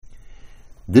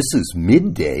This is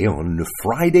midday on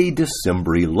Friday,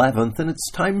 December 11th, and it's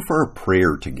time for a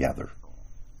prayer together.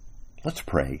 Let's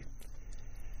pray.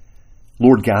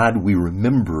 Lord God, we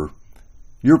remember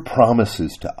your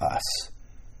promises to us,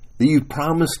 that you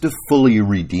promised to fully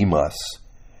redeem us,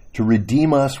 to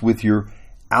redeem us with your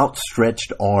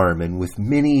outstretched arm and with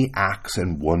many acts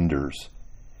and wonders.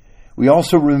 We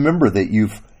also remember that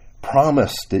you've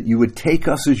promised that you would take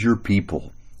us as your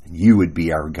people, and you would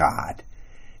be our God.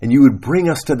 And you would bring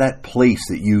us to that place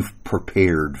that you've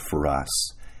prepared for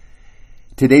us.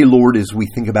 Today, Lord, as we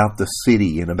think about the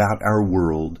city and about our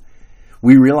world,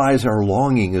 we realize our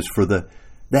longing is for the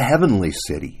heavenly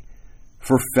city,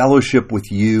 for fellowship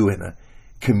with you and a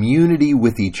community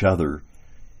with each other.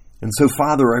 And so,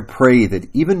 Father, I pray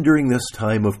that even during this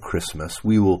time of Christmas,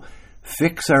 we will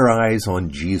fix our eyes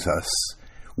on Jesus,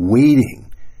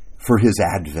 waiting for his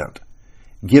advent,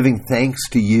 giving thanks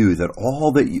to you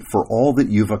for all that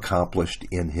you've accomplished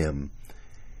in him.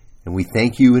 And we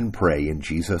thank you and pray in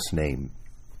Jesus' name.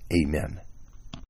 Amen.